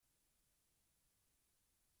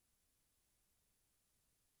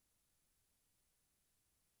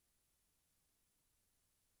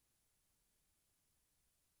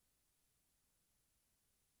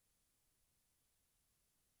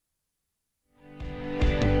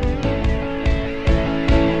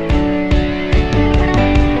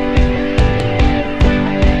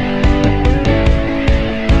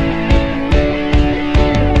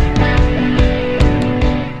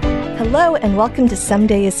welcome to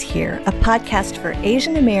Someday is Here, a podcast for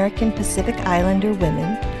Asian American Pacific Islander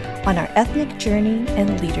women on our ethnic journey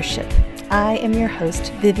and leadership. I am your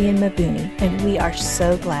host, Vivian Mabuni, and we are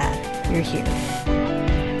so glad you're here.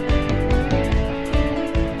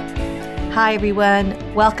 Hi,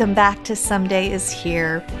 everyone. Welcome back to Someday is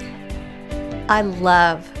Here. I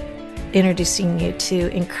love introducing you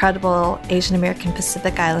to incredible Asian American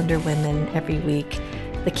Pacific Islander women every week.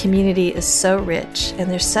 The community is so rich,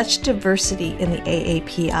 and there's such diversity in the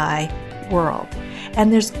AAPI world.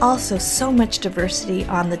 And there's also so much diversity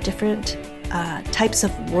on the different types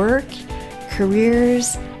of work,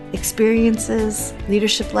 careers, experiences,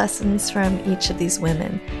 leadership lessons from each of these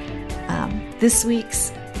women. This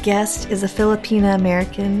week's guest is a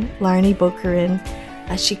Filipino-American, Larnie Booqurien.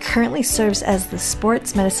 She currently serves as the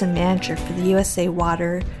sports medicine manager for the USA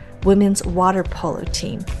women's water polo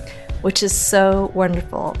team, which is so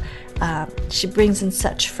wonderful. She brings in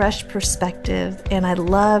such fresh perspective, and I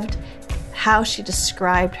loved how she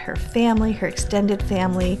described her family, her extended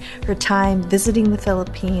family, her time visiting the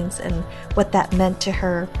Philippines, and what that meant to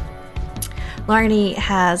her. Larnie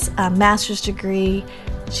has a master's degree.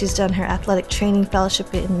 She's done her athletic training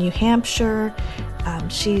fellowship in New Hampshire.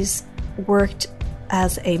 She's worked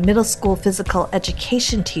as a middle school physical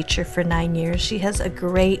education teacher for 9 years. She has a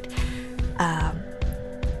great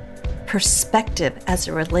perspective as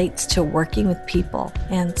it relates to working with people.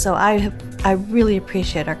 And so I really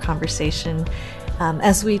appreciate our conversation.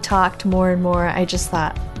 As we talked more and more, I just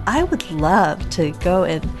thought I would love to go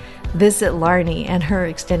and visit Larnie and her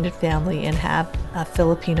extended family and have a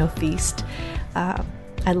Filipino feast.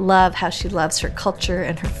 I love how she loves her culture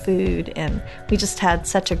and her food, and we just had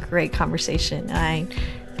such a great conversation. I'm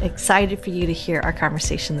excited for you to hear our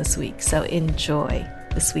conversation this week, so enjoy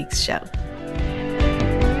this week's show.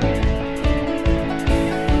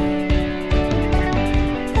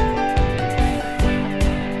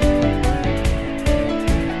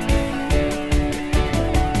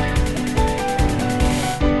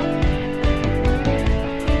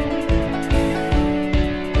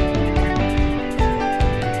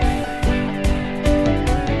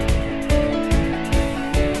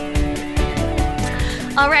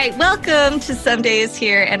 All right, welcome to Someday is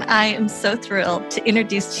Here, and I am so thrilled to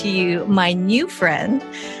introduce to you my new friend,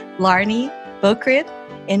 Larnie Booqurien,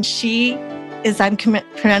 and she is, I'm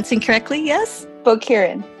pronouncing correctly, yes?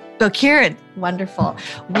 Booqurien. Booqurien, wonderful.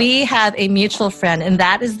 We have a mutual friend, and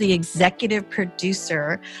that is the executive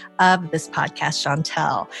producer of this podcast,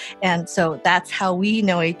 Chantel. And so that's how we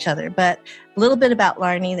know each other. But a little bit about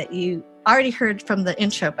Larnie that you already heard from the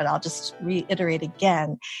intro, but I'll just reiterate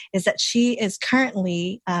again, is that she is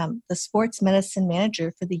currently the sports medicine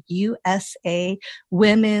manager for the USA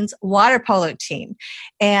women's water polo team.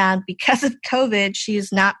 And because of COVID, she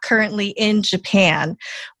is not currently in Japan,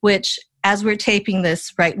 which, as we're taping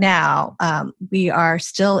this right now, we are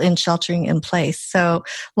still in sheltering in place. So,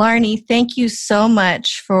 Larnie, thank you so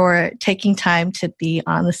much for taking time to be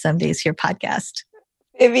on the Some Days Here podcast.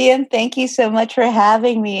 Vivian, thank you so much for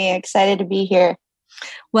having me. Excited to be here.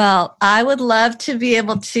 Well, I would love to be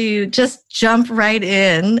able to just jump right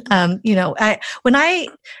in. When I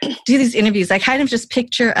do these interviews, I kind of just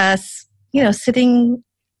picture us, sitting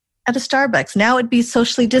at a Starbucks. Now it'd be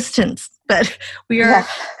socially distanced, but we are,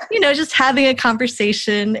 just having a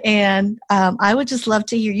conversation. And I would just love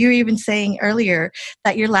to hear, you were even saying earlier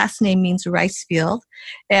that your last name means rice field.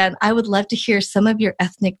 And I would love to hear some of your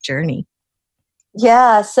ethnic journey.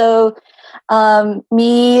 Yeah, so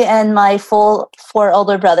me and my four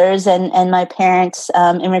older brothers and my parents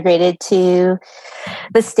immigrated to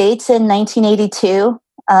the States in 1982.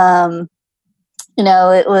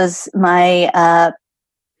 It was my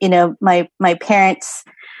parents,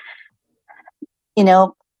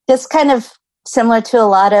 just kind of similar to a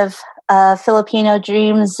lot of Filipino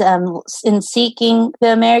dreams in seeking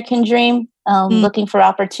the American dream, looking for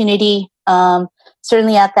opportunity.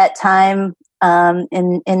 Certainly at that time,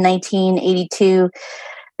 in 1982,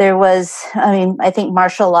 there was, I think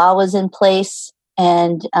martial law was in place,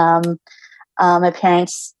 and my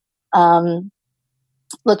parents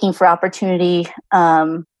looking for opportunity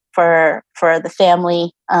for the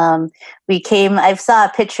family. I saw a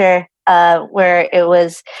picture where it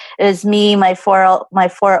was me, my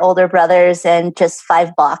four older brothers, and just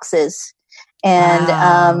 5 boxes, and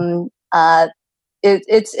wow.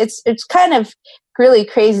 It's kind of really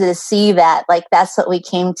crazy to see that, like, that's what we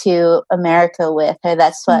came to America with, or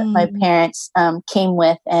that's what my parents came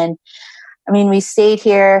with. And we stayed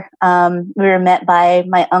here. We were met by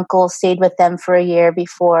my uncle, stayed with them for a year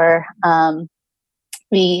before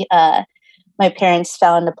my parents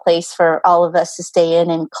found a place for all of us to stay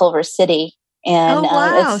in Culver City. and Oh,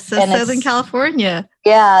 wow. it's So and Southern it's California.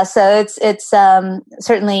 yeah. So it's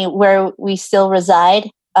certainly where we still reside,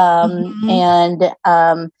 Mm-hmm. and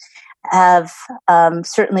have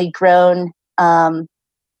certainly grown. My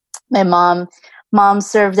mom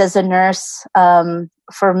served as a nurse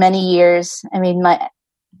for many years. I mean,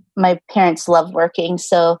 my parents loved working,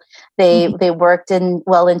 so they worked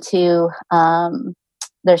well into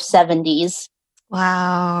their 70s.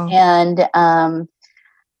 Wow. And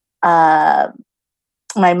uh,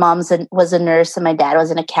 my was a nurse, and my dad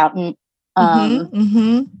was an accountant. Mm-hmm.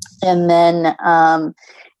 Mm-hmm. And then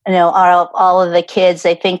all of the kids.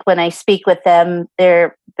 I think when I speak with them, they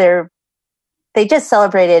just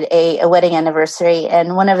celebrated a wedding anniversary,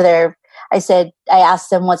 and I asked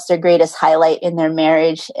them what's their greatest highlight in their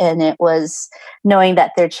marriage, and it was knowing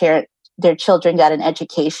that their children got an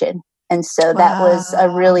education. And so that was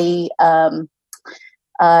Wow.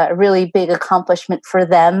 a really big accomplishment for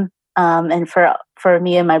them, and for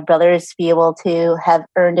me and my brothers to be able to have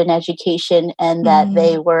earned an education, and that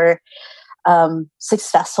they Mm, were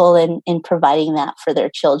successful in providing that for their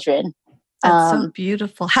children. that's so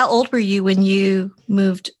beautiful. How old were you when you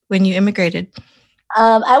immigrated?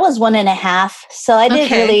 I was 1.5, so I didn't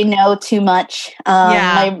Okay. really know too much.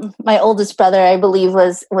 Yeah. My oldest brother, I believe,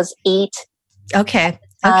 was 8 Okay.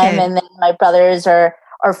 time, Okay. and then my brothers are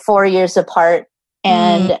 4 years apart, Mm.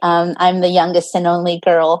 and I'm the youngest and only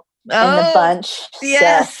girl in the Oh, bunch. So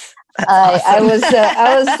yes. That's awesome.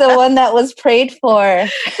 I was the one that was prayed for.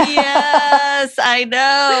 Yes, I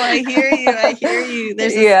know. I hear you. I hear you.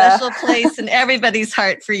 There's a Yeah, special place in everybody's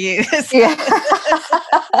heart for you. yeah.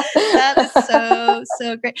 That is so,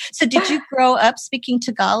 so great. So did you grow up speaking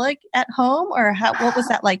Tagalog at home, or what was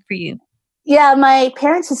that like for you? Yeah, my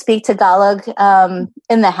parents would speak Tagalog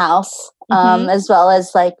in the house, Mm-hmm. as well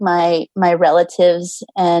as like my relatives,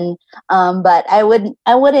 and but I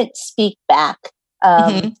wouldn't speak back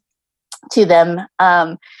um, Mm-hmm. to them.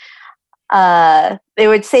 They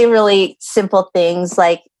would say really simple things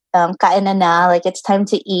like "kain na na," like it's time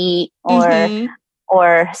to eat, Mm-hmm.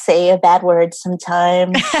 or say a bad word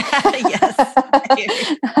sometimes. Yes.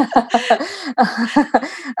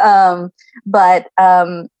 But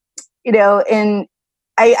in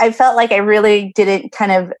I felt like I really didn't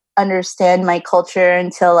kind of understand my culture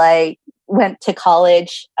until I went to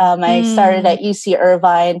college. I started Mm. at UC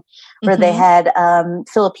Irvine, where they Mm-hmm. had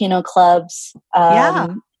Filipino clubs, Yeah.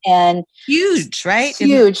 and Huge, right? In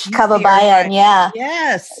huge UC Irvine. kababayan. Yeah,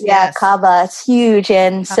 Yes, yeah, yes. Kaba. It's huge,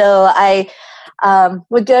 and so I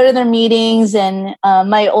would go to their meetings. And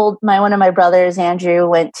my one of my brothers, Andrew,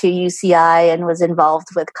 went to UCI and was involved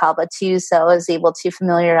with Kaba too. So I was able to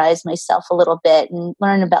familiarize myself a little bit and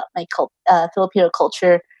learn about my Filipino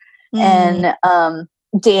culture Mm. and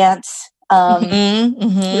dance. Mm-hmm.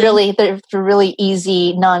 Mm-hmm. Really, the really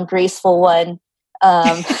easy, non-graceful one.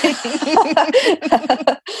 Um,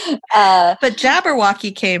 uh, But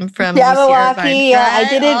Jabberwocky came from UC Irvine, Jabberwocky, yeah, I right?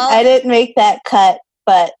 didn't I didn't make that cut,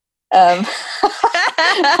 but um,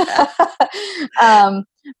 um,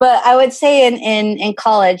 but I would say in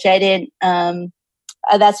college I didn't.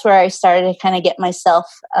 That's where I started to kind of get myself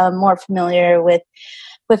more familiar with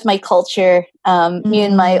my culture. Me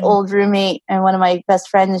and my Mm. old roommate and one of my best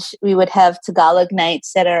friends, we would have Tagalog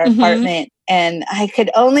nights at our Mm-hmm. apartment, and I could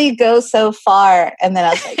only go so far, and then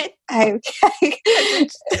I was like,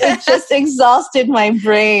 it just exhausted my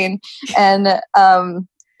brain. And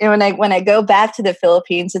when I go back to the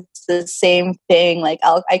Philippines, it's the same thing. Like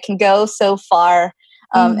I can go so far.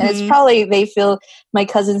 And it's Mm-hmm. probably my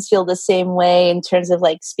cousins feel the same way in terms of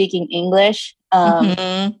like speaking English.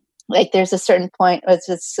 Mm-hmm. Like there's a certain point where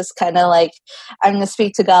it's just kind of like, I'm going to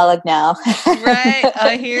speak Tagalog now. Right.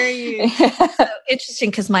 I hear you. So interesting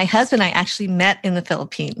because my husband and I actually met in the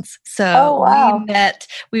Philippines. Oh, So wow.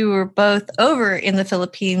 we were both over in the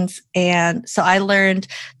Philippines. And so I learned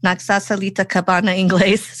Nagsasalita ka ba na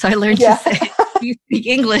Ingles. So I learned to Yeah. say, you speak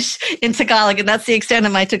English in Tagalog. And that's the extent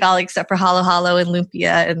of my Tagalog, except for halo halo and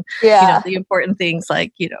lumpia and, Yeah. the important things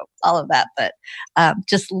like, all of that. But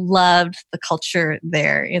just loved the culture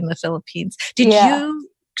there in the Philippines. Yeah.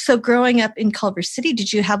 So growing up in Culver City,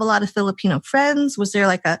 did you have a lot of Filipino friends? Was there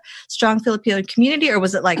like a strong Filipino community, or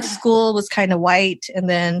was it like school was kind of white and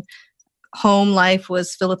then home life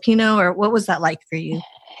was Filipino, or what was that like for you?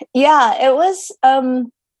 Yeah. It was,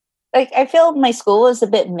 like, I feel my school was a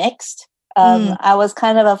bit mixed. Mm, I was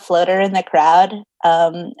kind of a floater in the crowd.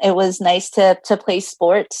 It was nice to play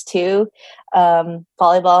sports too,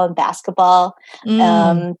 volleyball and basketball,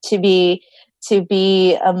 mm, to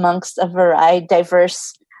be amongst a variety,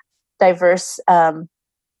 diverse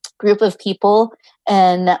group of people.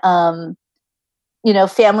 And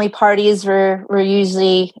family parties were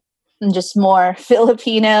usually just more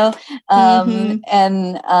Filipino,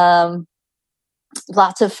 and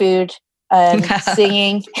lots of food and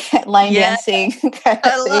singing, line dancing kind of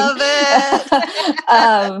I thing. love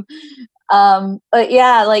it. But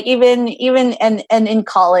yeah, like even and in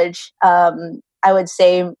college, I would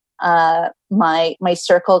say my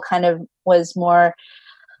circle kind of was more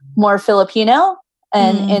Filipino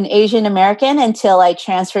and Asian American until I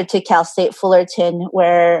transferred to Cal State Fullerton,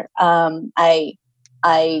 where I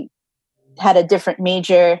had a different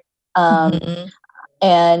major, and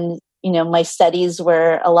my studies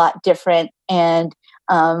were a lot different, and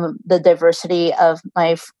the diversity of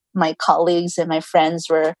my colleagues and my friends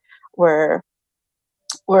were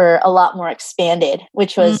a lot more expanded,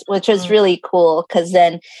 which was really cool, because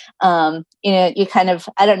then you kind of,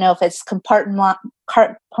 I don't know if it's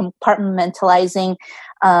compartmentalizing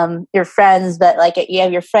your friends, but like you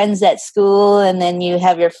have your friends at school, and then you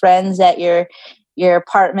have your friends at your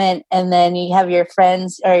apartment, and then you have your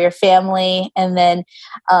friends or your family. And then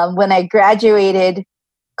when I graduated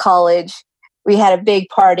college, we had a big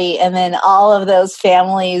party, and then all of those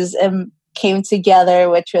families came together,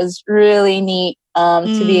 which was really neat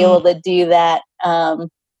to be able to do that.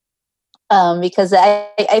 Because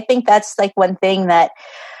I think that's like one thing that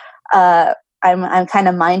I'm kind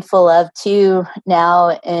of mindful of too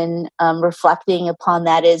now, in reflecting upon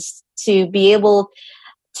that, is to be able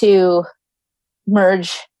to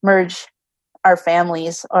merge our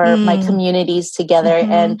families or my communities together.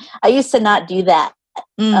 And I used to not do that.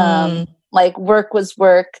 Like work was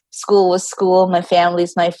work, school was school, my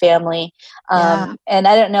family's my family. And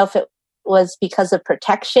I don't know if it was because of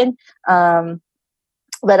protection,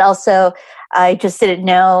 but also I just didn't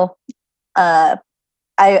know. I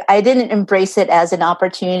didn't embrace it as an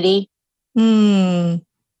opportunity, where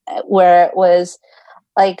it was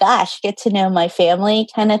like, gosh, get to know my family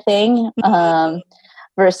kind of thing,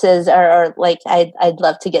 versus or like I'd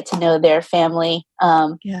love to get to know their family,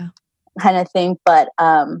 kind of thing. But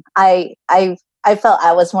I felt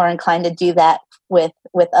I was more inclined to do that with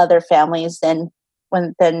other families than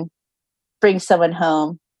bring someone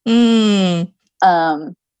home.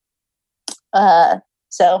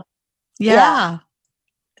 So yeah.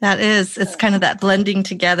 That is, it's kind of that blending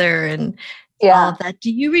together and all of that.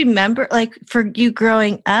 Do you remember, like, for you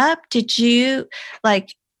growing up, did you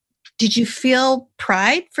feel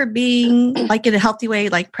pride for being, like, in a healthy way,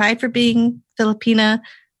 like pride for being Filipina,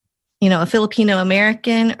 a Filipino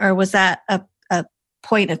American, or was that a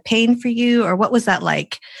point of pain for you, or what was that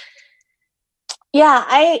like? Yeah,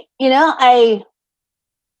 I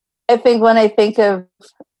think when I think of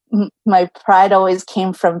my pride, always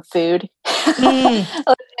came from food. And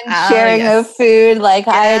sharing of food. Like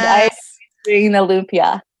I bring the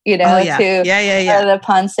lumpia, to the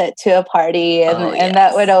pancit to a party, and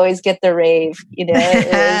that would always get the rave.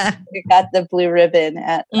 It got the blue ribbon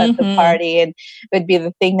at the party, and it would be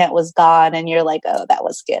the thing that was gone, and you're like, oh, that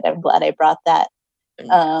was good. I'm glad I brought that.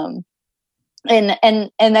 And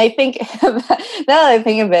I think now that I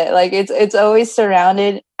think of it, like it's always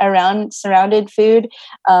surrounded food.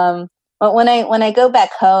 But when I go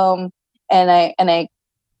back home, and I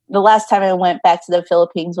the last time I went back to the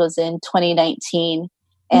Philippines was in 2019,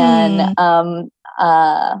 and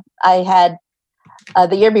I had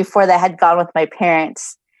the year before that I had gone with my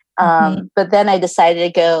parents, but then I decided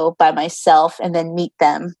to go by myself and then meet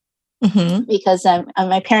them. Because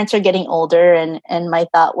my parents are getting older, and my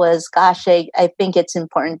thought was, gosh, I think it's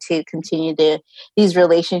important to continue these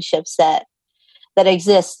relationships that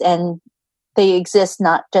exist, and they exist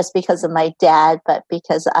not just because of my dad, but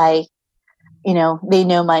because they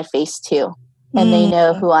know my face too, and they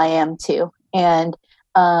know who I am too, and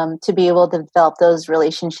to be able to develop those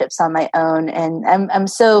relationships on my own. And I'm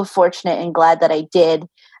so fortunate and glad that I did,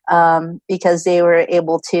 because they were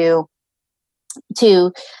able to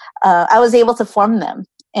I was able to form them,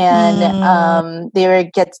 and they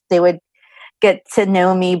would get to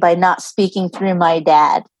know me by not speaking through my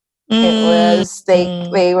dad. It was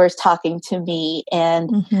they were talking to me,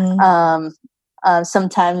 and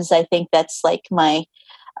sometimes I think that's like my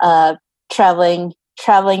traveling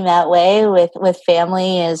that way with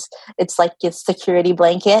family, is it's like a security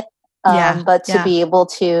blanket. But to be able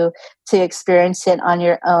to experience it on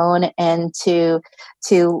your own, and to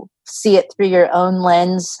see it through your own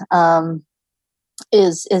lens,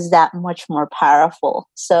 is that much more powerful.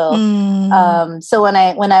 So so when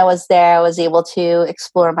I was there, I was able to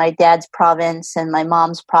explore my dad's province and my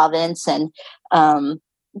mom's province, and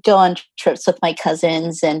go on trips with my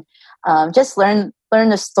cousins, and just learn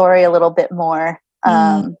the story a little bit more.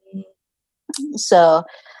 So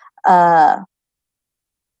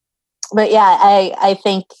but yeah, I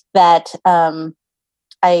think that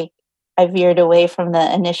I veered away from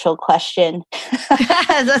the initial question.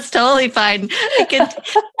 That's totally fine.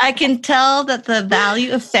 I can tell that the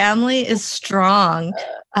value of family is strong.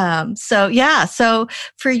 So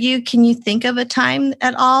for you, can you think of a time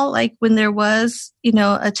at all, like when there was,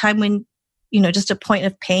 a time when, just a point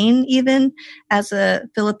of pain, even as a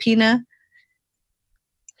Filipina?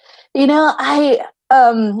 I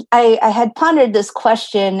had pondered this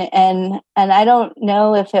question, and I don't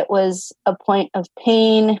know if it was a point of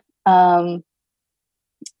pain, but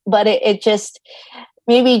it just,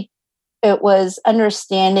 maybe it was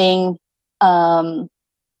understanding. So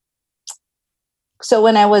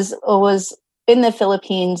when I was in the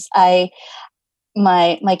Philippines, my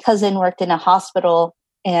cousin worked in a hospital,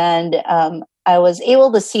 and I was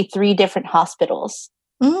able to see 3 different hospitals.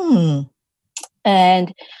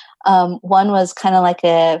 And one was kind of like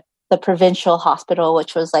the provincial hospital,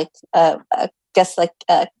 which was like I guess like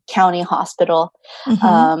a county hospital.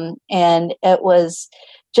 And it was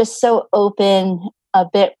just so open, a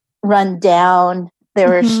bit run down. There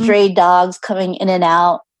were stray dogs coming in and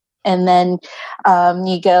out. And then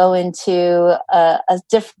you go into a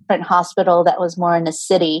different hospital that was more in the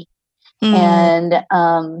city. And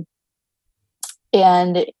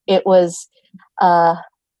it was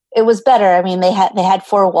better. I mean, they had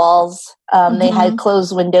 4 walls. They had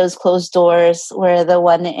closed windows, closed doors, where the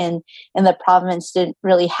one in the province didn't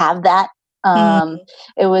really have that.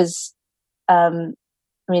 It was, I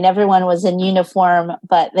mean, everyone was in uniform,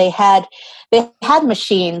 but they had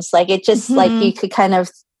machines. Like, it just like you could kind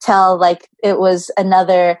of tell, like, it was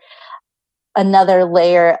another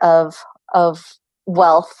layer of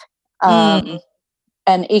wealth and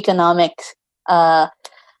economic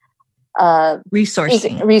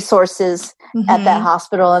resources at that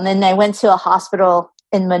hospital. And then I went to a hospital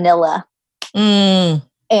in Manila, and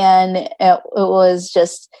it was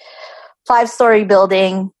just 5-story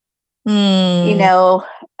building, huge.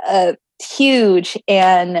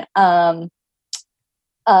 And I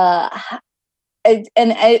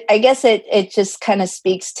guess it just kind of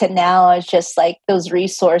speaks to now, as just like those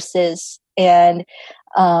resources and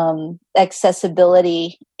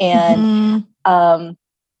accessibility, and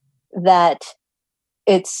that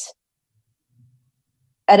it's,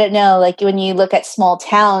 I don't know, like when you look at small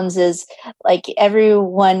towns, is like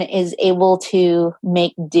everyone is able to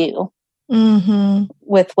make do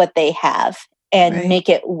with what they have and make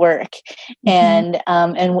it work, and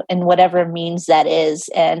whatever means that is.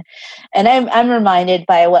 And I'm reminded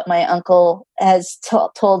by what my uncle has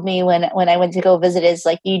told me when I went to go visit, is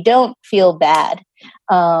like, you don't feel bad,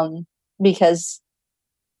 because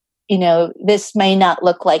this may not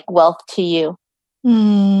look like wealth to you.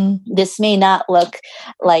 This may not look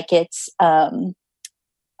like it's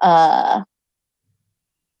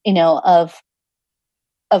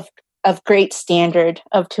of great standard,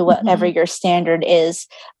 to whatever your standard is,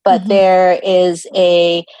 but there is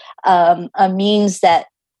a means that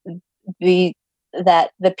the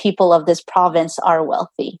people of this province are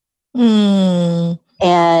wealthy, and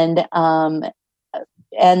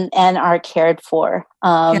are cared for,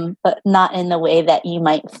 but not in the way that you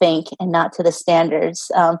might think, and not to the standards,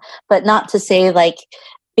 but not to say like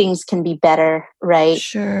things can be better, right?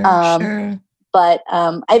 Sure. But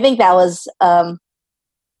I think that was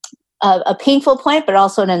a painful point, but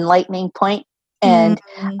also an enlightening point, and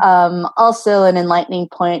also an enlightening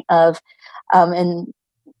point of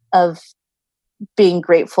being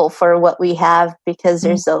grateful for what we have, because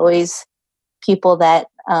there's always people that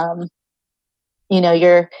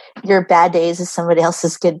your bad days is somebody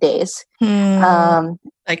else's good days.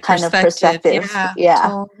 Like kind of perspective. Yeah.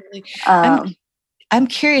 Totally. I'm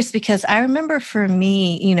curious, because I remember for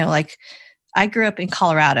me, like, I grew up in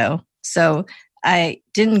Colorado, so I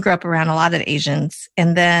didn't grow up around a lot of Asians.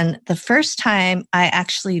 And then the first time I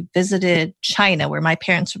actually visited China, where my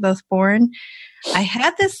parents were both born, I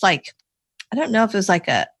had this, like, I don't know if it was like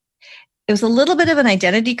it was a little bit of an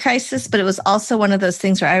identity crisis, but it was also one of those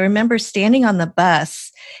things where I remember standing on the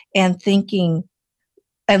bus and thinking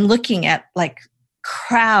and looking at like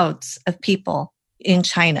crowds of people in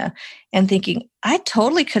China and thinking, I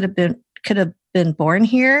totally could have been born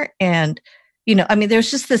here. And, I mean,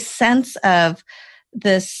 there's just this sense of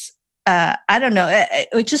this, I don't know,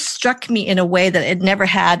 it just struck me in a way that it never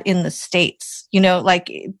had in the States, like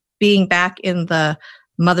being back in the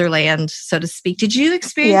motherland, so to speak. Did you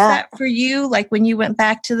experience that for you? Like when you went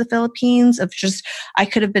back to the Philippines, of just, I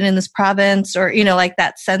could have been in this province, or, like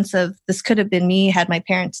that sense of this could have been me had my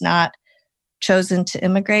parents not chosen to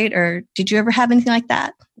immigrate? Or did you ever have anything like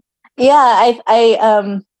that? Yeah,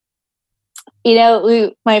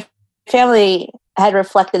 my family had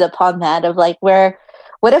reflected upon that, of like, where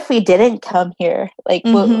what if we didn't come here? Like,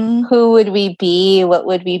 Mm-hmm. who would we be? What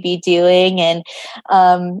would we be doing? And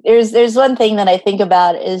there's one thing that I think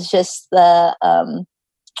about is just like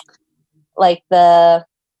the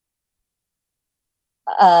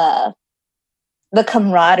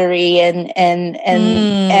camaraderie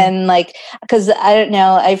and like, because I don't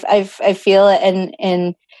know, I feel it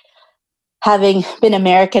in having been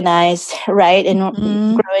Americanized, right,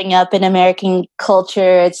 and growing up in American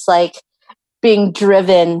culture, it's like being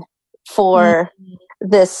driven for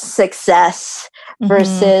this success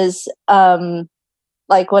versus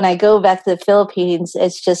like when I go back to the Philippines,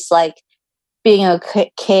 it's just like being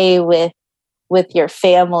okay with your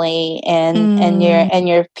family and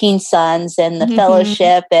your pinsans and the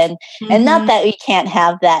fellowship and not that we can't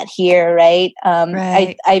have that here, right?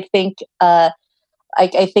 Right. I think I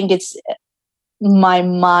think it's my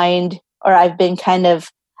mind, or I've been kind of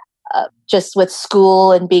just with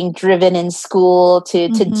school and being driven in school to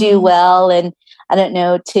do well, and I don't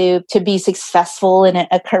know, to be successful in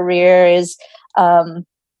a career is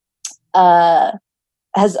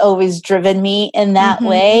has always driven me in that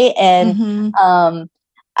way. And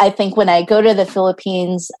I think when I go to the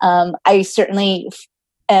Philippines, I certainly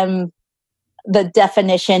am the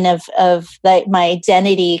definition of like my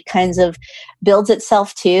identity kinds of builds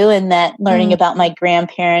itself too. And that learning about my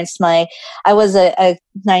grandparents, I was a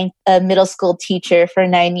middle school teacher for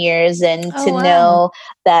 9 years, and to know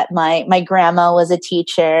that my grandma was a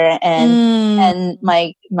teacher, and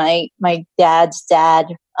my dad's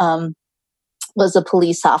dad was a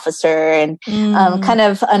police officer, and kind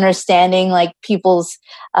of understanding like people's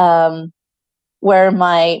where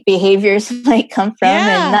my behaviors might come from,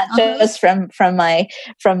 and not just from my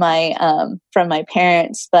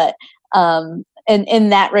parents, but in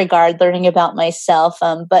that regard, learning about myself.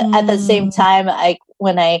 But at the same time,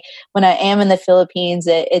 when I am in the Philippines,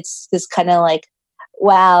 it's just kind of like,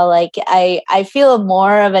 wow, like I feel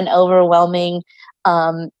more of an overwhelming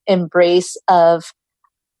embrace of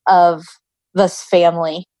this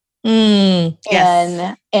family,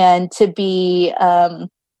 yes. and to be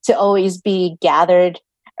to always be gathered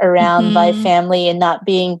around by family and not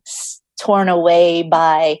being torn away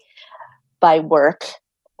by work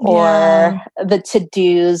or the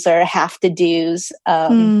to-dos or have to do's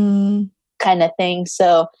kind of thing.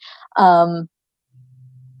 So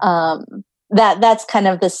that's kind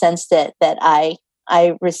of the sense that I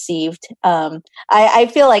received. I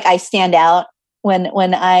feel like I stand out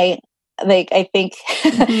when I think I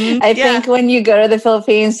think when you go to the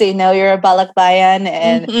Philippines, you know you're a Balakbayan,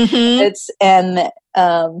 and it's and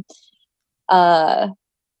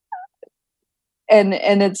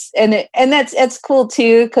that's cool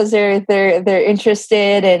too, because they're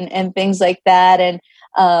interested and things like that, and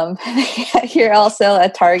you're also a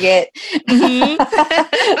target.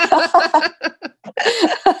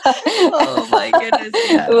 Oh my goodness!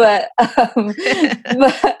 Yeah.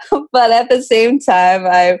 But at the same time,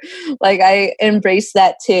 I embrace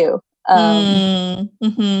that too,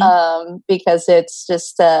 because it's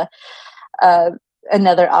just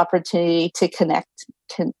another opportunity to connect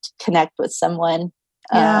with someone.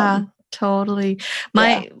 Yeah, totally.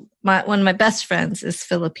 My one of my best friends is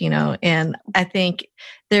Filipino, and I think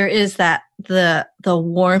there is that the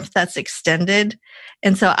warmth that's extended,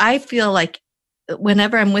 and so I feel like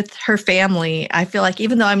whenever I'm with her family, I feel like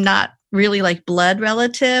even though I'm not really like blood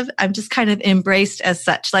relative, I'm just kind of embraced as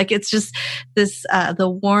such. Like it's just this the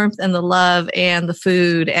warmth and the love and the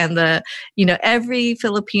food and the, you know, every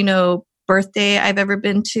Filipino birthday I've ever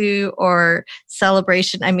been to or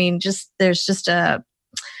celebration. I mean, just there's just I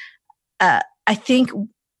think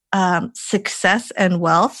success and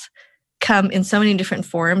wealth come in so many different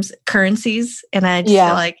forms, currencies. And I just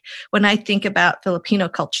feel like when I think about Filipino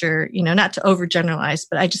culture, you know, not to overgeneralize,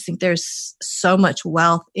 but I just think there's so much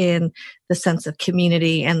wealth in the sense of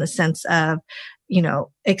community and the sense of, you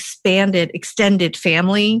know, extended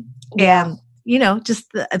family and, you know, just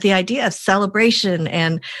the idea of celebration.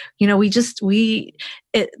 And, you know,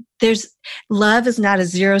 there's love is not a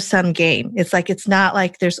zero-sum game. It's like, it's not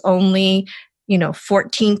like there's only, you know,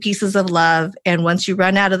 14 pieces of love. And once you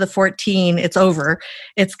run out of the 14, it's over.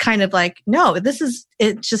 It's kind of like, no, it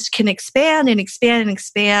just can expand and expand and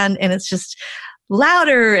expand. And it's just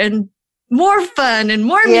louder and more fun and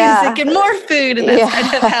more music and more food. And that's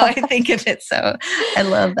kind of how I think of it. So I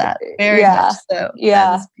love that very much. So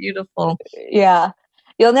that's beautiful. Yeah.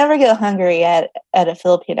 You'll never go hungry at a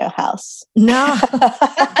Filipino house. No.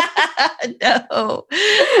 No. Oh,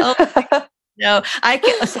 no, I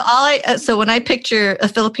can't. So when I picture a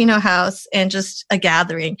Filipino house and just a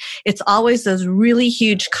gathering, it's always those really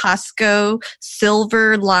huge Costco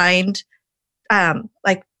silver lined,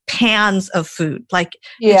 like pans of food, like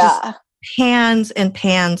yeah, pans and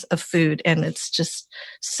pans of food. And it's just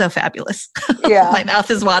so fabulous. yeah. My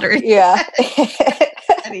mouth is watering. Yeah.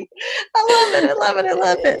 I love it. I love it. I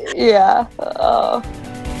love it. Yeah. Oh.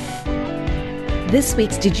 This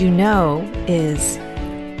week's Did You Know is,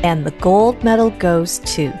 and the gold medal goes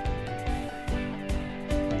to.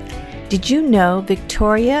 Did you know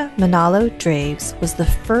Victoria Manalo Draves was the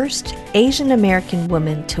first Asian American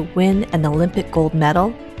woman to win an Olympic gold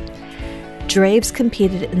medal? Draves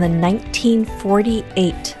competed in the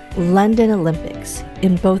 1948 London Olympics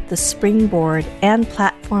in both the springboard and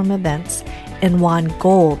platform events and won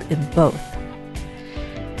gold in both.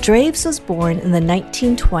 Draves was born in the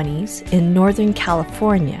 1920s in Northern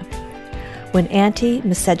California, when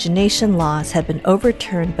anti-miscegenation laws had been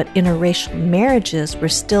overturned but interracial marriages were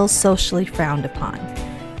still socially frowned upon.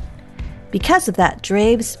 Because of that,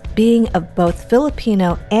 Draves, being of both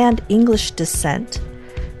Filipino and English descent,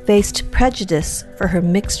 faced prejudice for her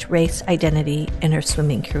mixed-race identity in her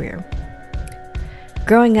swimming career.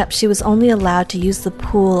 Growing up, she was only allowed to use the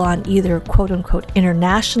pool on either quote-unquote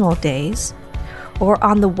international days or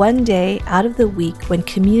on the one day out of the week when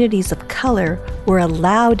communities of color were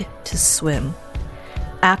allowed to swim,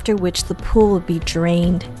 after which the pool would be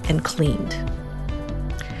drained and cleaned.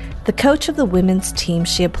 The coach of the women's team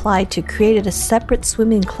she applied to created a separate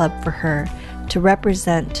swimming club for her to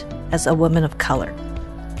represent as a woman of color.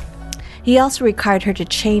 He also required her to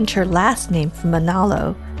change her last name from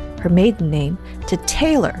Manalo, her maiden name, to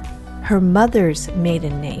Taylor, her mother's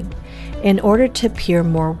maiden name, in order to appear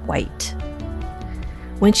more white.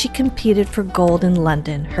 When she competed for gold in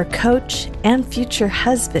London, her coach and future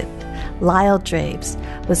husband, Lyle Draves,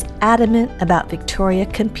 was adamant about Victoria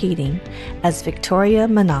competing as Victoria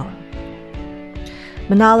Manalo.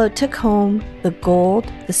 Manalo took home the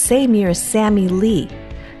gold the same year as Sammy Lee,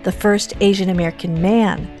 the first Asian American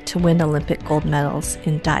man to win Olympic gold medals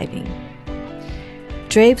in diving.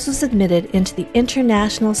 Draves was admitted into the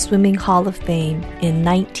International Swimming Hall of Fame in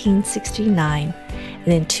 1969 and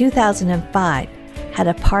in 2005 had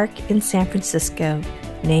a park in San Francisco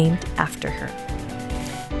named after her.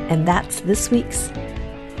 And that's this week's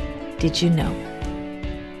Did You Know?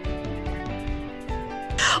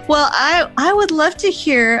 Well, I would love to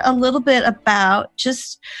hear a little bit about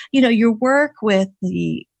just, your work with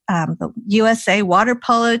the USA water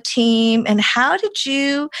polo team, and how did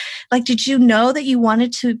you know that you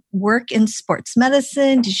wanted to work in sports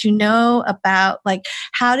medicine? Did you know about,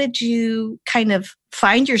 how did you kind of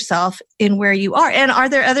find yourself in where you are? And are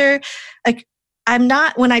there other,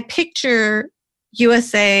 when I picture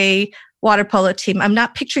USA water polo team, I'm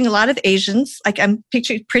not picturing a lot of Asians. I'm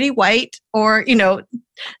picturing pretty white or,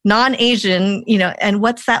 non-Asian, and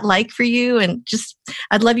what's that like for you? And just,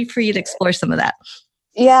 I'd love for you to explore some of that.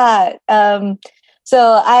 Yeah.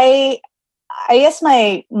 So I guess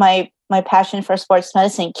my passion for sports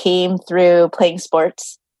medicine came through playing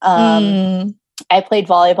sports. I played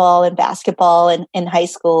volleyball and basketball in high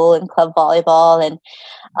school and club volleyball. And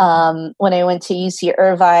when I went to UC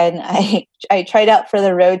Irvine, I tried out for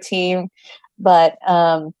the road team, but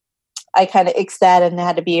I kind of ixed that and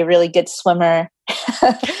had to be a really good swimmer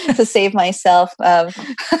to save myself. But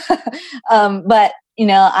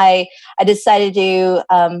I decided to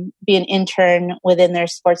be an intern within their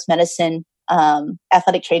sports medicine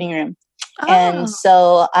athletic training room. Oh. And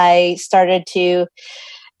so I started to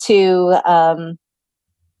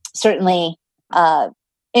certainly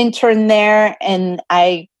intern there, and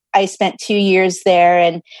I spent 2 years there,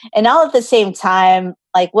 and all at the same time,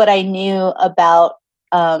 what I knew about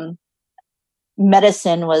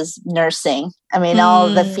medicine was nursing. I mean, all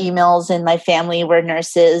of the females in my family were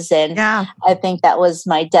nurses, and I think that was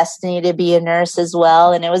my destiny to be a nurse as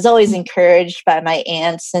well. And it was always encouraged by my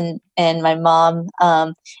aunts and my mom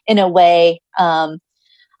in a way,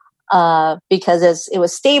 because it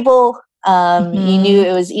was stable. You knew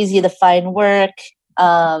it was easy to find work.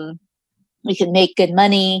 We could make good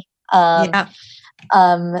money. I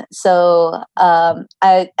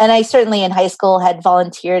certainly in high school had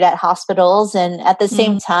volunteered at hospitals, and at the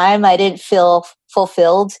same time, I didn't feel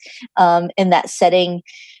fulfilled in that setting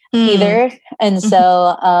either. And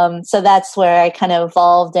so that's where I kind of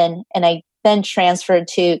evolved, and I then transferred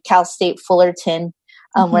to Cal State Fullerton,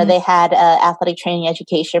 where they had an athletic training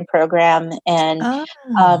education program, and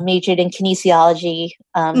majored in kinesiology,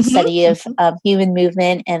 study of human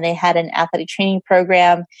movement, and they had an athletic training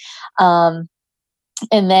program.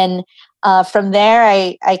 And then from there,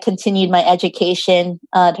 I continued my education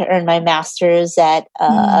to earn my master's at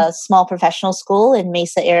a small professional school in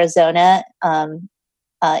Mesa, Arizona,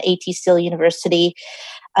 AT Still University.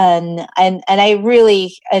 And I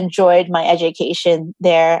really enjoyed my education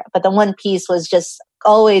there. But the one piece was just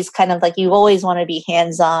always kind of like, you always want to be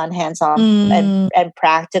hands-on and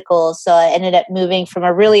practical. So I ended up moving from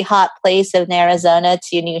a really hot place in Arizona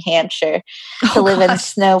to New Hampshire to live in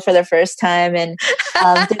snow for the first time, and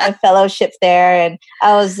did a fellowship there. And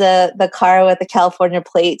I was the car with the California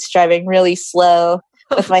plates, driving really slow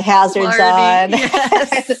with my hazards on.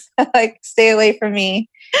 Yes. Like, stay away from me.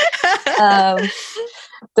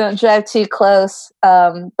 Don't drive too close.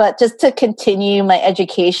 But just to continue my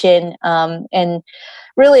education and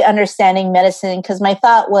really understanding medicine, because my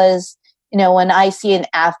thought was, when I see an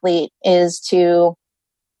athlete, is to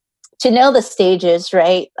know the stages,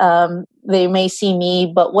 right? They may see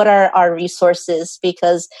me, but what are our resources?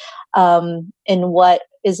 Because and what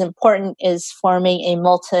is important is forming a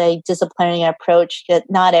multidisciplinary approach that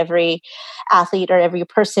not every athlete or every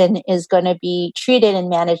person is going to be treated and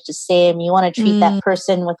managed the same. You want to treat that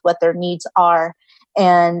person with what their needs are.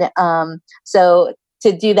 And so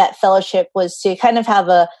to do that fellowship was to kind of have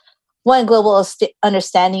one global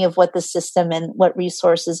understanding of what the system and what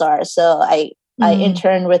resources are. So I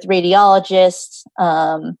interned with radiologists,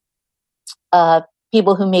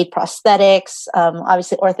 people who made prosthetics,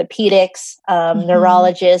 obviously orthopedics,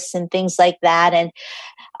 neurologists, and things like that.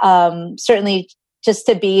 And certainly just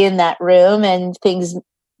to be in that room, and things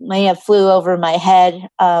may have flew over my head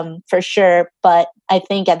for sure. But I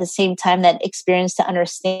think at the same time, that experience to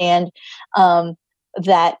understand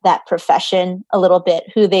that profession a little bit,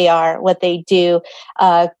 who they are, what they do,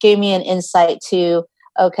 gave me an insight to,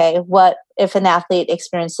 okay, what if an athlete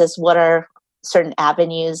experiences, what are certain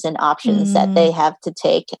avenues and options that they have to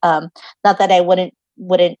take. Not that I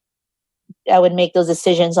I would make those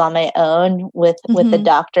decisions on my own with the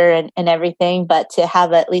doctor and everything, but to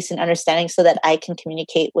have at least an understanding so that I can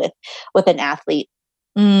communicate with an athlete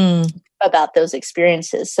about those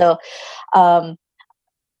experiences. So, so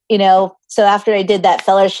after I did that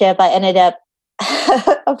fellowship, I ended up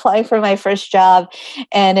applying for my first job,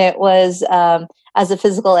 and it was as a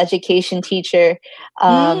physical education teacher.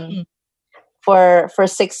 For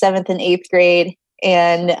 6th, 7th, and 8th grade.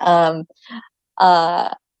 And I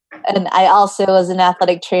also was an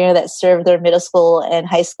athletic trainer that served their middle school and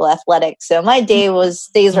high school athletics. So my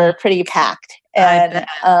days were pretty packed. And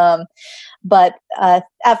but at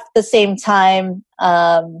the same time,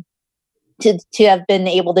 to have been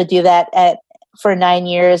able to do that for 9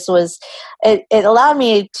 years was it allowed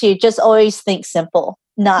me to just always think simple,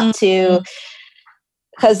 not to.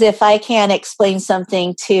 Because if I can't explain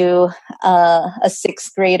something to a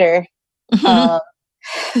 6th grader,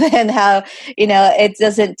 then how, it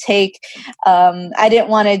doesn't take, I didn't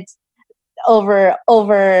want to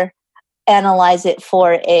over analyze it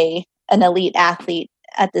for an elite athlete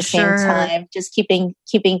at the same time, just keeping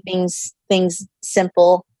things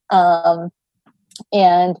simple. And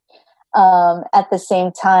at the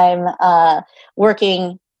same time,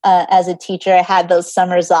 working as a teacher, I had those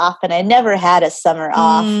summers off, and I never had a summer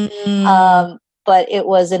off. But it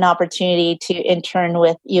was an opportunity to intern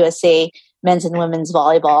with USA men's and women's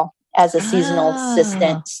volleyball as a seasonal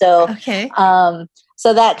assistant. So,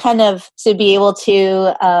 so that kind of, to be able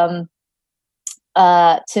to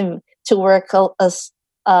work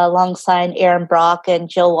alongside Erin Brock and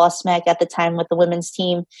Jill Wasmack at the time with the women's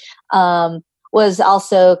team, was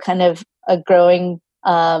also kind of a growing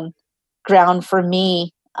ground for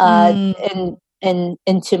me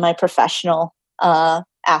into my professional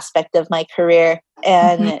aspect of my career,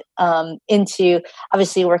 and into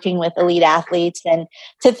obviously working with elite athletes, and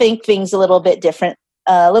to think things a little bit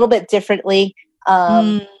differently.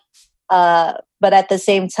 But at the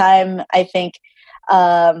same time, I think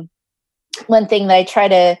one thing that I try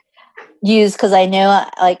to use, because I know,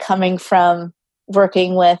 like, coming from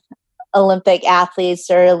working with Olympic athletes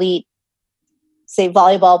or elite, say,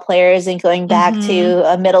 volleyball players, and going back to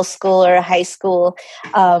a middle school or a high school,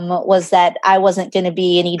 was that I wasn't going to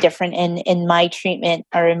be any different in my treatment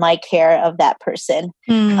or in my care of that person.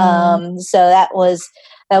 So that was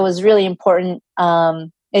really important.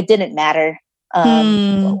 It didn't matter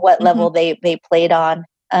what level they played on.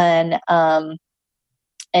 And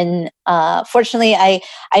fortunately, I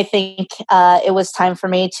think it was time for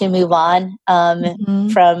me to move on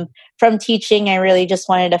from teaching. I really just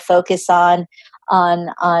wanted to focus on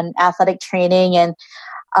athletic training, and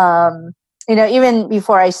even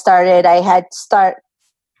before I started, I had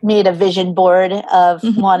made a vision board of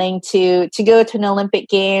wanting to go to an Olympic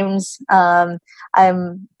Games. I'm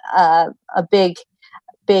a big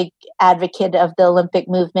advocate of the Olympic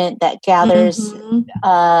movement that gathers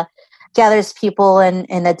gathers people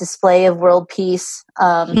in a display of world peace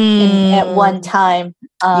at one time.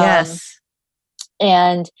 Yes.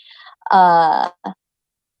 And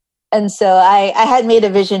so I had made a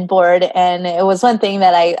vision board, and it was one thing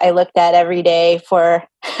that I looked at every day for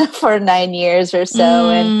for 9 years or so,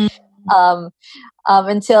 and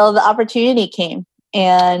until the opportunity came,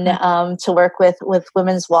 and to work with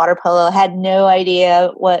women's water polo. I had no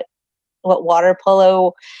idea what water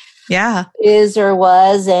polo is or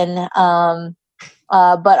was, and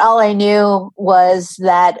but all I knew was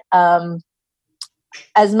that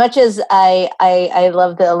as much as I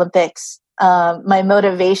love the Olympics, my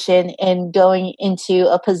motivation in going into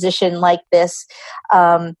a position like this,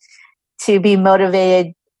 to be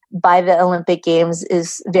motivated by the Olympic Games,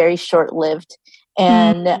 is very short-lived.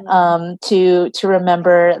 And to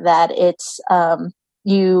remember that it's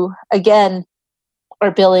you again are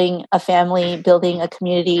building a family, building a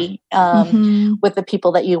community with the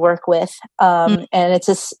people that you work with, and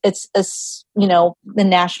it's the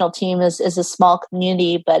national team is a small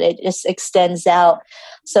community, but it just extends out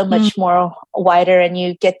so much more wider, and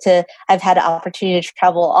you get to. I've had an opportunity to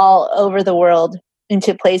travel all over the world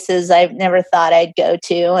into places I've never thought I'd go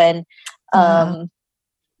to, and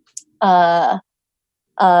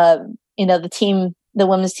the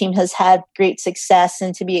women's team has had great success,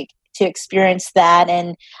 and to experience that,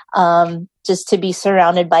 and just to be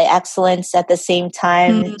surrounded by excellence at the same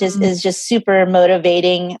time is just super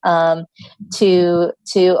motivating. To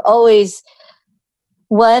always,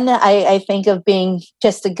 one, I think of being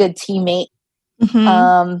just a good teammate,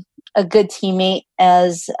 a good teammate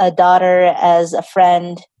as a daughter, as a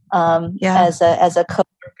friend, as a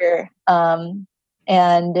coworker,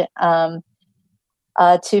 and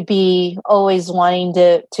to be always wanting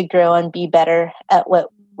to grow and be better at what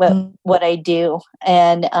I do.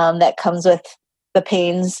 And that comes with the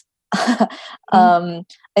pains and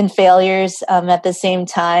failures at the same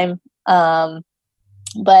time,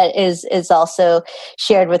 but is also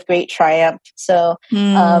shared with great triumph. So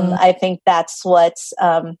I think that's what's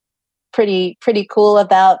pretty cool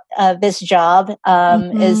about this job,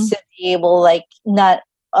 is to be able, like, not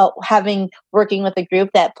working with a group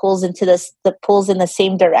that pulls in the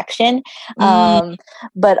same direction,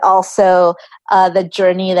 but also the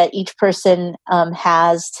journey that each person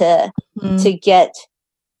has to get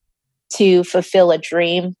to fulfill a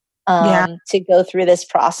dream, to go through this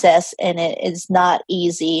process, and it is not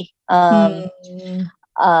easy.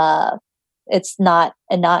 It's not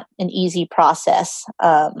an easy process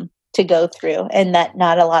to go through, and that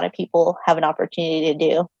not a lot of people have an opportunity to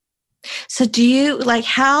do. So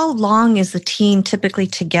how long is the team typically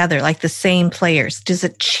together, like the same players? Does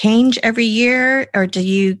it change every year, or do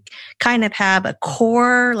you kind of have a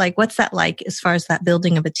core? Like, what's that like as far as that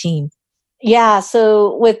building of a team? Yeah.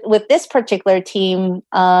 So with this particular team,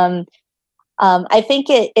 I think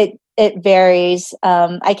it varies.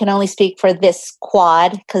 I can only speak for this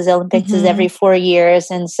quad because the Olympics is every 4 years.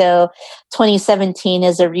 And so 2017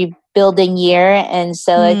 is a rebuilding year. And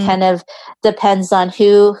so it kind of depends on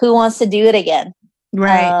who wants to do it again.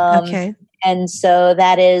 Right. Okay. And so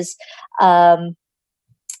that is,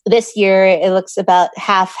 this year, it looks about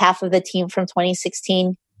half of the team from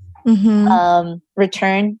 2016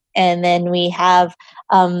 return. And then we have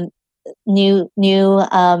new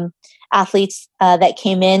athletes that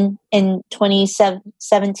came in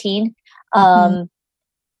 2017.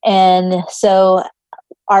 And so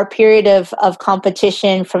our period of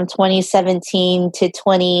competition from 2017 to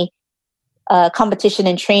competition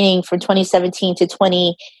and training from 2017 to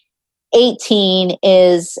 2018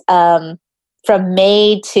 is from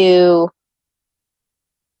May to,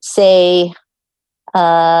 say,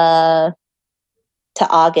 to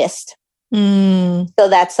August. So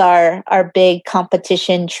that's our big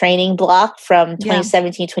competition training block from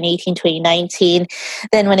 2017, 2018, 2019.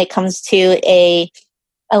 Then when it comes to a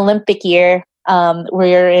Olympic year,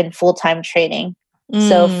 we're in full-time training.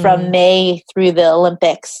 So from May through the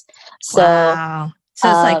Olympics. So, wow. So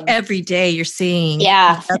it's like every day you're seeing each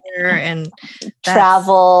other and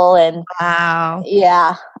travel and wow.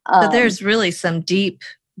 Yeah. So there's really some deep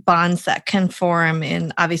bonds that can form,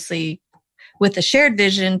 and obviously with the shared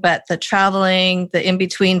vision, but the traveling, the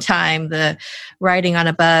in-between time, the riding on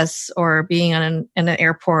a bus or being in an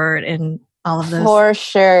airport, and all of those. For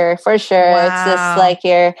sure. Wow. It's just like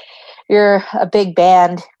you're a big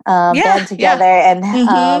band, band together. And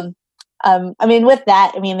I mean, with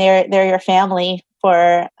that, I mean, they're your family.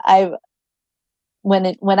 When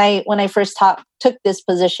I first took this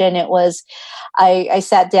position, it was, I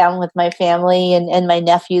sat down with my family and my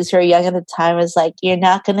nephews who are young at the time. Was like, you're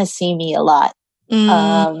not going to see me a lot.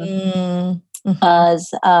 Because,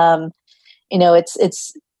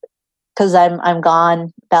 it's because I'm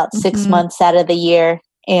gone about 6 months out of the year,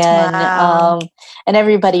 and Wow. And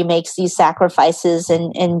everybody makes these sacrifices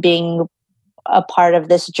and being a part of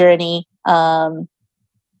this journey, to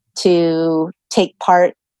take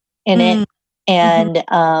part in it, and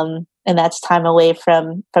that's time away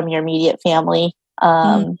from your immediate family.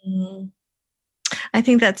 I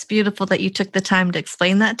think that's beautiful that you took the time to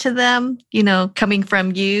explain that to them, coming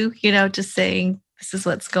from you, just saying this is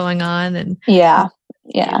what's going on. And yeah.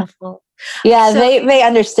 Beautiful. Yeah, So, they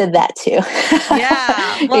understood that too.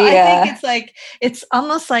 Yeah. Well, I think it's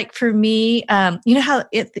almost like for me, you know how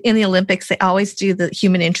in the Olympics, they always do the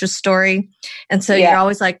human interest story. And so you're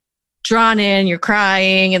always like drawn in, you're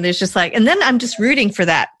crying, and there's just like, and then I'm just rooting for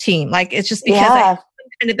that team. Like, it's just because I have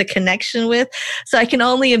kind of the connection with. So I can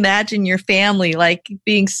only imagine your family like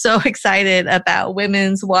being so excited about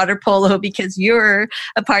women's water polo because you're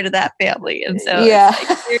a part of that family. And so it's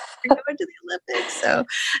like, you're going to the Olympics.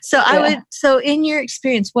 So in your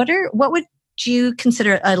experience, what would you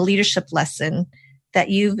consider a leadership lesson that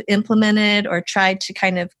you've implemented or tried to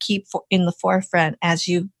kind of keep in the forefront as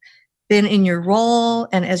you've been in your role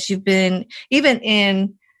and as you've been even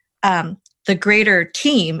in the greater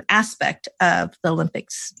team aspect of the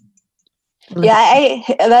Olympics? Yeah, I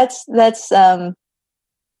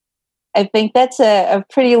think that's a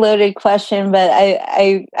pretty loaded question, but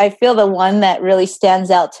I feel the one that really stands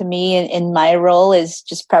out to me in my role is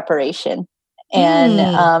just preparation. And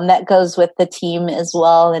that goes with the team as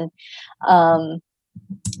well. And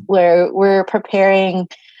where we're preparing,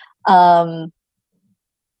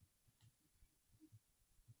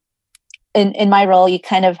 in my role, you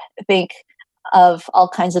kind of think of all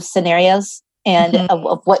kinds of scenarios and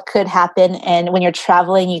of what could happen. And when you're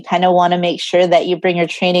traveling, you kind of want to make sure that you bring your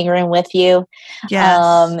training room with you.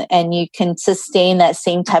 Yes. And you can sustain that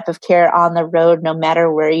same type of care on the road, no matter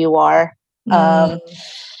where you are.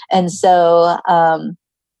 And so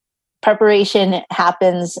preparation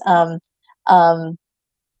happens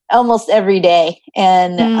almost every day,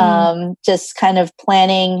 and just kind of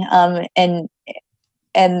planning, and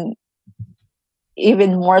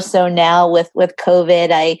even more so now with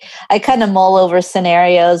COVID, I kind of mull over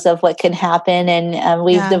scenarios of what can happen, and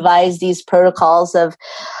we've devised these protocols of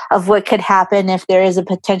what could happen if there is a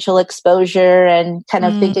potential exposure, and kind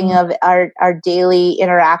of thinking of our daily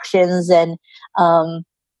interactions, and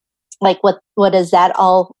like what does that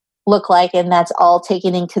all look like, and that's all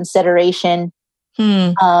taken in consideration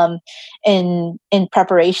in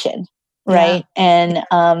preparation. Right. And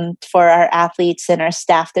for our athletes and our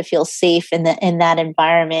staff to feel safe in that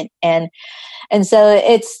environment. And so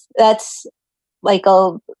that's like,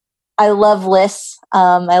 I love lists.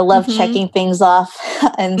 I love checking things off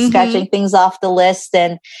and scratching things off the list.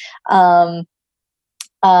 And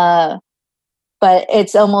but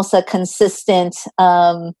it's almost a consistent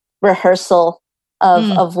rehearsal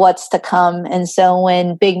of what's to come. And so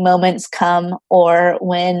when big moments come, or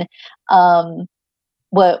when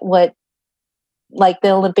what like the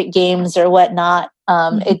Olympic Games or whatnot,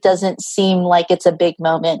 it doesn't seem like it's a big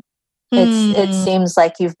moment. It seems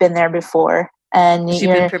like you've been there before, and you've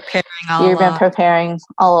been preparing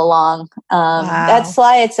all along. Wow. That's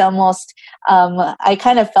why it's almost, I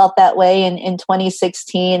kind of felt that way in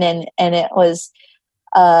 2016, and it was,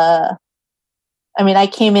 I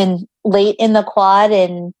came in late in the quad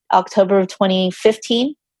in October of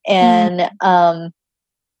 2015, and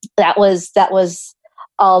that was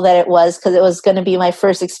all that it was, because it was going to be my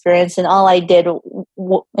first experience, and all I did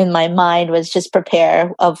in my mind was just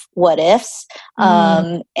prepare of what ifs,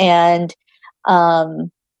 and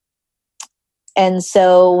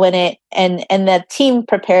so when and the team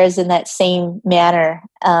prepares in that same manner,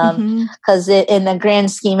 because in the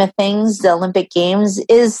grand scheme of things, the Olympic Games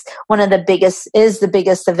is the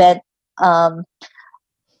biggest event.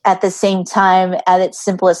 At the same time, at its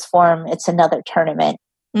simplest form, it's another tournament.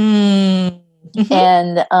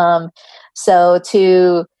 And so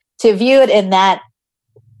to view it in that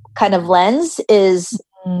kind of lens is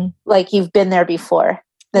like you've been there before.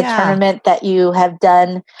 The tournament that you have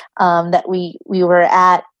done, that we were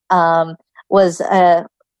at, was a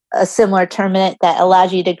similar tournament that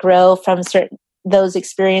allows you to grow from those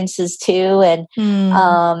experiences too. And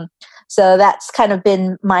so that's kind of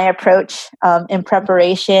been my approach in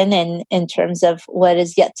preparation and in terms of what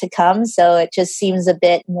is yet to come. So it just seems a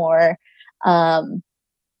bit more,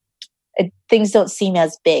 things don't seem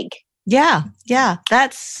as big. Yeah.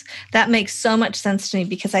 That makes so much sense to me,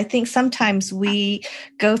 because I think sometimes we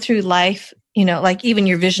go through life, like even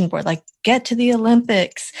your vision board, like get to the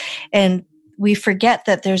Olympics, and we forget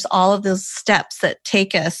that there's all of those steps that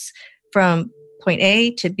take us from point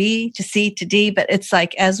A to B to C to D. But it's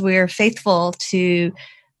like, as we're faithful to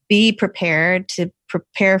be prepared, to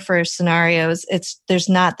prepare for scenarios. There's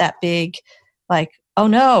not that big, like, oh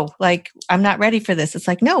no, like I'm not ready for this. It's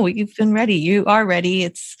like, no, you've been ready. You are ready.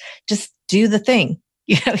 It's just do the thing.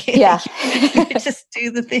 Yeah. Just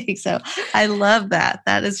do the thing. So I love that.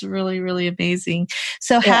 That is really, really amazing.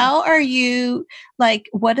 So how are you, like,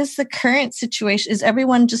 what is the current situation? Is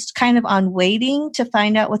everyone just kind of on waiting to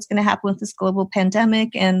find out what's going to happen with this global pandemic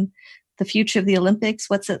and the future of the Olympics?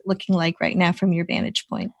 What's it looking like right now from your vantage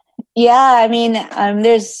point? Yeah, I mean,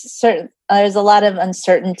 there's a lot of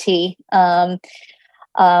uncertainty.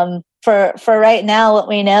 For right now, what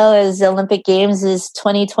we know is the Olympic Games is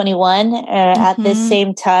 2021 at this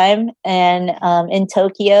same time, and in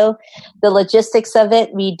Tokyo. The logistics of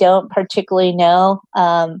it, we don't particularly know.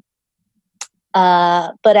 But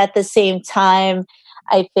at the same time,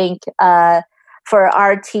 I think for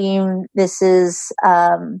our team, this is,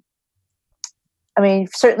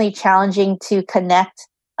 certainly challenging to connect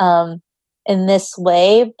in this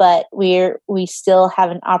way, but we still have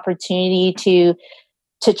an opportunity to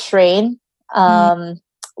train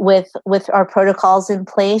with our protocols in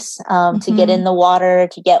place, to get in the water,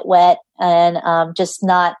 to get wet, and just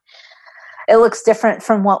not. It looks different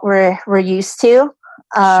from what we're used to.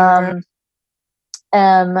 Sure.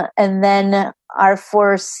 And then our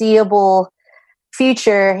foreseeable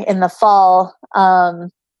future in the fall.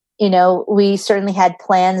 We certainly had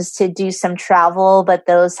plans to do some travel, but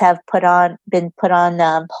those have been put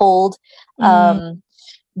on hold.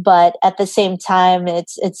 But at the same time,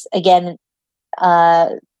 it's again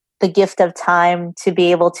the gift of time to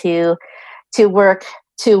be able to work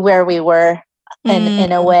to where we were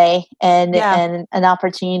in a way, and an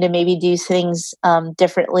opportunity to maybe do things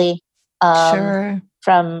differently, from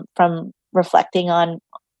reflecting on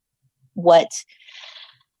what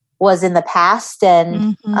was in the past,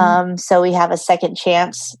 and so we have a second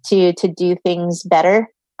chance to do things better,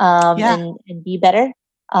 and be better.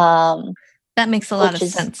 That makes a lot of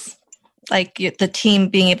sense. Like the team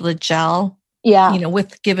being able to gel,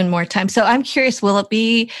 with given more time. So I'm curious, will it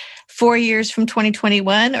be 4 years from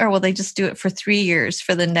 2021, or will they just do it for 3 years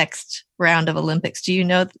for the next round of Olympics? Do you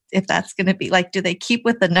know if that's going to be like, do they keep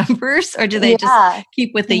with the numbers, or do they just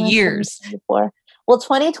keep with the years? Well,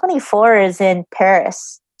 2024 is in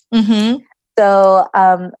Paris. So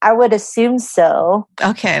I would assume so.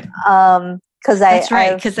 Okay. That's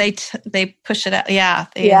right, because they push it out. Yeah,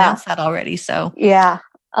 they announced that already. So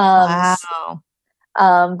wow.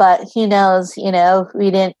 But who knows?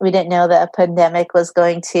 We didn't know that a pandemic was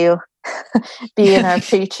going to be in our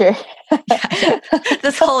future.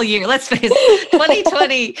 This whole year, let's face it,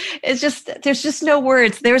 2020 is just, there's just no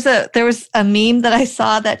words. There was a meme that I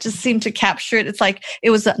saw that just seemed to capture it. It's like, it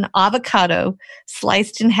was an avocado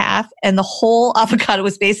sliced in half, and the whole avocado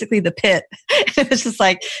was basically the pit. It was just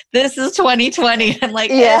like, this is 2020. I'm like,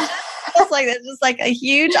 it's just like a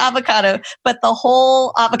huge avocado, but the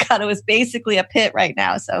whole avocado is basically a pit right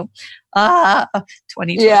now. So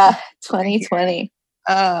 2020. Yeah, 2020.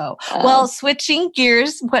 Oh, well, switching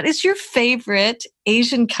gears, what is your favorite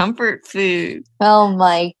Asian comfort food? Oh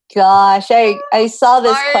my gosh. I saw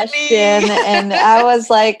this question and I was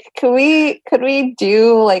like, could we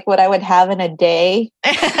do like what I would have in a day?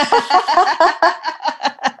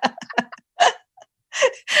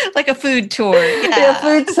 Like a food tour. Yeah. A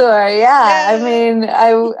food tour. Yeah. I mean,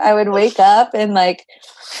 I would wake up and like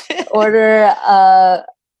order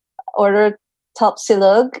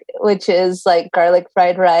topsilog, which is like garlic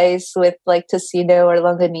fried rice with like tocino or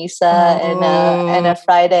longanisa and a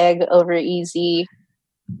fried egg over easy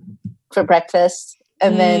for breakfast.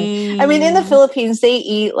 And then, I mean, in the Philippines, they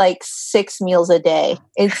eat like 6 meals a day.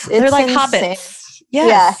 They're like insane. Hobbits.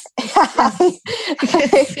 Yes. Yeah.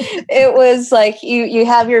 It was like you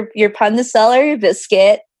have your pandesal, your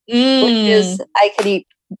biscuit, which is, I could eat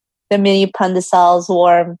the mini pandesals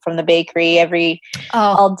warm from the bakery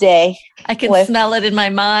all day. I can smell it in my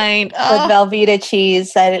mind. With Velveeta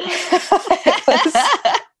cheese. They're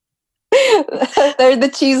the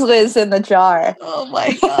cheese whiz in the jar. Oh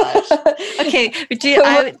my gosh. Okay. Did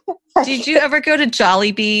you ever go to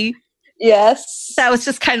Jollibee? Yes. That was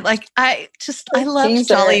just kind of like, I love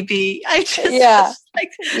Jollibee. The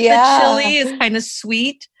chili is kind of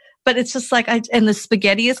sweet, but it's just like, and the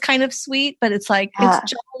spaghetti is kind of sweet, but it's like,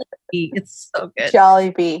 it's Jollibee. It's so good.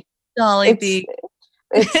 Jollibee.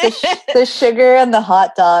 It's the sugar and the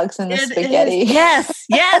hot dogs and the spaghetti. Yes.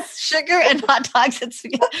 Sugar and hot dogs and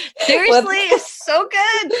spaghetti. Seriously, it's so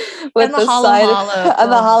good. With and the halo-halo.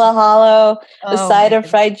 And the halo-halo, the side of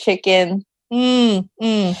fried chicken.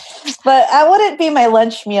 But I wouldn't be my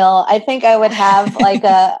lunch meal. I think I would have like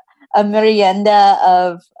a merienda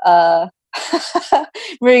of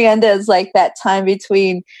Merienda is like that time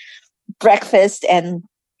between breakfast and,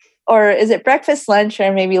 or is it breakfast, lunch,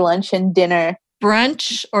 or maybe lunch and dinner?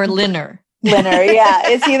 Brunch or dinner? Dinner, yeah,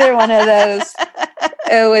 it's either one of those.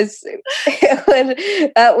 I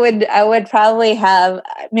would probably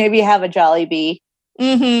maybe have a Jollibee,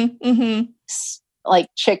 like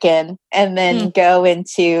chicken, and then go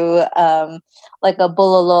into like a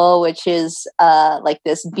bulalo, which is like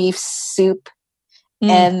this beef soup,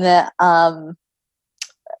 and the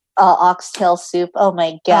oxtail soup. Oh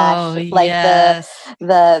my gosh! Like yes.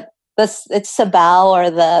 the it's sabao, or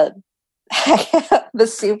the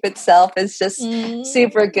soup itself is just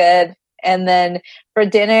super good. And then for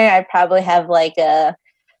dinner, I probably have like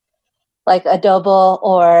adobo,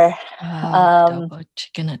 or adobo,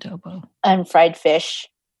 chicken adobo, and fried fish.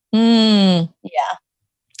 Yeah,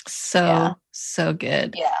 so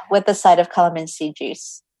good. Yeah, with a side of calamansi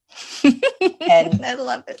juice. And I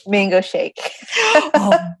love it. Mango shake.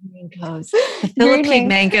 Mangoes. The Philippine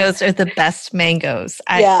mangoes are the best mangoes.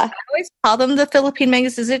 I always call them the Philippine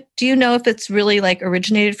mangoes. Do you know if it's really like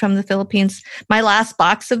originated from the Philippines? My last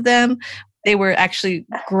box of them, they were actually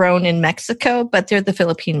grown in Mexico, but they're the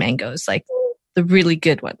Philippine mangoes, like the really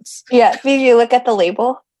good ones. Yeah. Did you look at the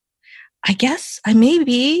label? I guess I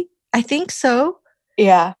think so.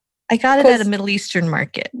 Yeah. I got it at a Middle Eastern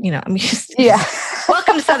market.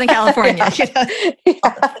 Welcome to Southern California.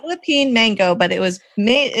 Philippine mango, but it was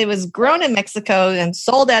grown in Mexico and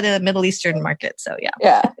sold at a Middle Eastern market. So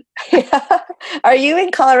yeah. Are you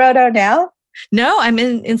in Colorado now? No, I'm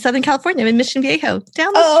in Southern California. I'm in Mission Viejo,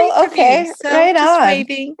 down the street. Okay, from you. So right just on.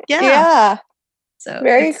 waving. Yeah. So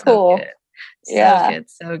very cool.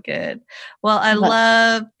 So good. Well, I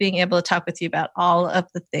love being able to talk with you about all of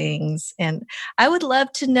the things. And I would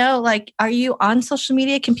love to know, like, are you on social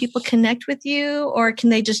media? Can people connect with you, or can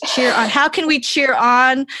they just cheer on? How can we cheer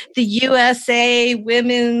on the USA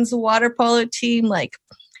women's water polo team? Like,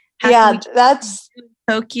 that's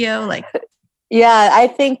Tokyo. Like, yeah, I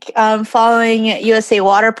think following USA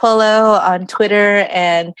Water Polo on Twitter,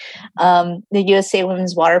 and the USA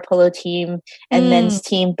Women's Water Polo team and men's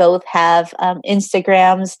team both have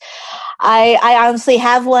Instagrams. I honestly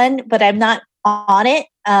have one, but I'm not on it.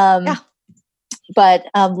 But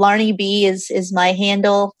Larnie B is my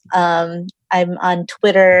handle. I'm on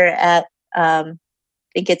Twitter at I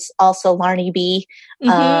think it's also Larnie B.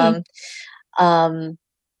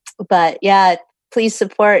 But yeah, please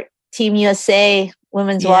support Team USA,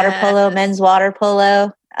 women's water polo, men's water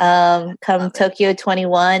polo. Come Tokyo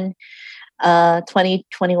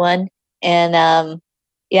 2021. And I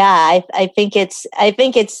think it's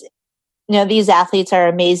these athletes are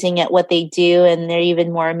amazing at what they do, and they're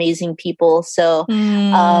even more amazing people. So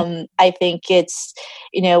I think it's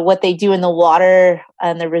what they do in the water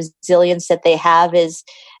and the resilience that they have is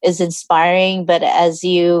inspiring. But as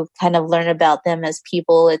you kind of learn about them as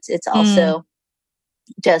people, it's also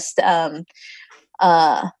just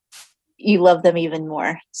you love them even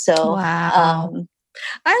more. So wow.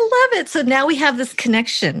 I love it. So now we have this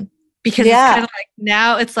connection, because it's kind of like,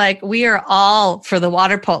 now it's like we are all for the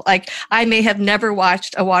water polo. Like, I may have never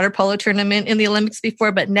watched a water polo tournament in the Olympics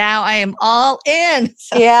before, but now I am all in.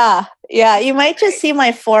 So. Yeah. You might just see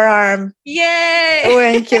my forearm. Yay!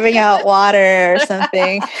 When giving out water or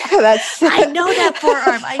something. I know that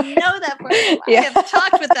forearm. I have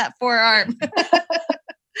talked with that forearm.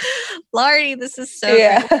 Larnie, this is so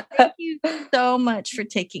great. Thank you so much for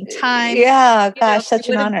taking time. Yeah, gosh, such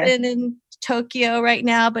an honor. Been in Tokyo right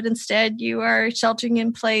now, but instead you are sheltering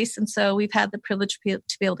in place, and so we've had the privilege to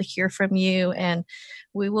be able to hear from you, and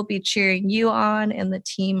we will be cheering you on and the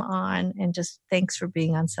team on. And just thanks for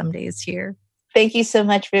being on Some Days Here. Thank you so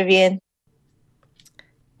much, Vivian.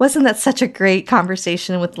 Wasn't that such a great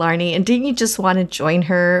conversation with Larnie? And didn't you just want to join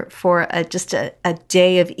her for just a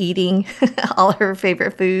day of eating all her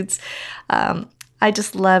favorite foods? I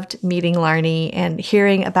just loved meeting Larnie and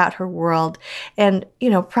hearing about her world. And,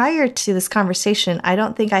 prior to this conversation, I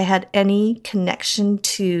don't think I had any connection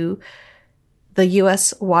to the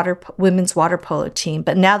U.S. women's water polo team.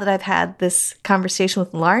 But now that I've had this conversation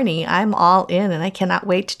with Larnie, I'm all in, and I cannot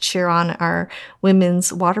wait to cheer on our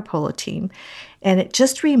women's water polo team. And it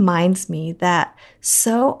just reminds me that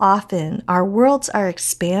so often our worlds are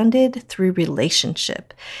expanded through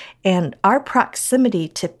relationship, and our proximity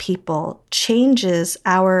to people changes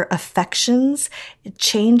our affections, it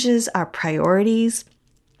changes our priorities.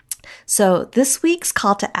 So this week's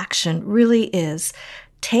call to action really is: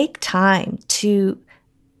 take time to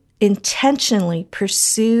intentionally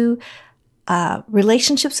pursue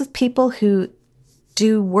relationships with people who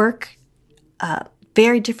do work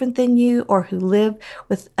very different than you or who live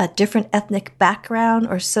with a different ethnic background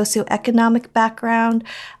or socioeconomic background,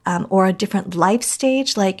 or a different life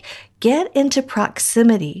stage. Like, get into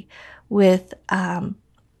proximity with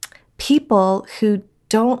people who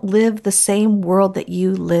don't live the same world that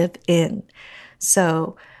you live in.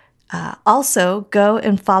 So also go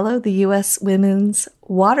and follow the U.S. women's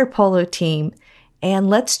water polo team, and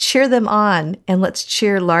let's cheer them on, and let's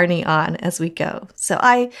cheer Larnie on as we go. So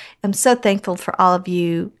I am so thankful for all of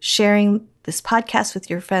you sharing this podcast with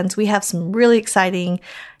your friends. We have some really exciting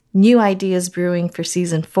new ideas brewing for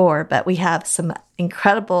season 4, but we have some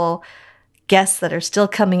incredible guests that are still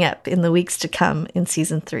coming up in the weeks to come in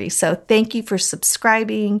season 3. So thank you for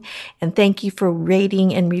subscribing, and thank you for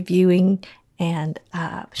rating and reviewing and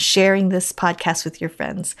sharing this podcast with your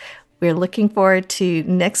friends. We're looking forward to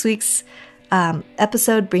next week's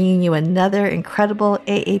episode, bringing you another incredible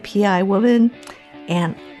AAPI woman.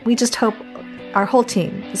 And we just hope, our whole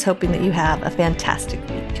team is hoping that you have a fantastic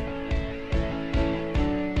week.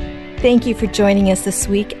 Thank you for joining us this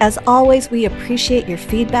week. As always, we appreciate your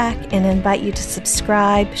feedback and invite you to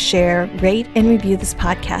subscribe, share, rate, and review this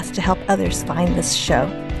podcast to help others find this show.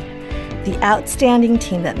 The outstanding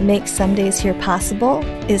team that makes Some Days Here possible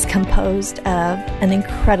is composed of an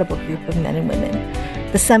incredible group of men and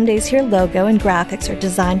women. The Some Days Here logo and graphics are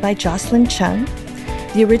designed by Jocelyn Chung.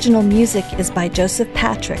 The original music is by Joseph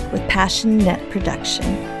Patrick with Passion Net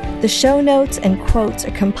Production. The show notes and quotes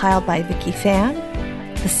are compiled by Vicky Fan.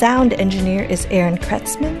 The sound engineer is Aaron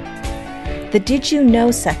Kretzman. The Did You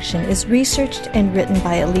Know section is researched and written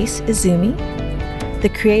by Elise Izumi. The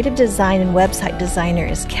creative design and website designer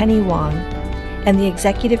is Kenny Wong, and the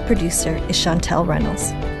executive producer is Chantel Reynolds.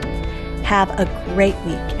 Have a great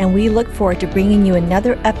week, and we look forward to bringing you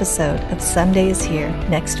another episode of Some Days Here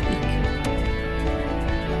next week.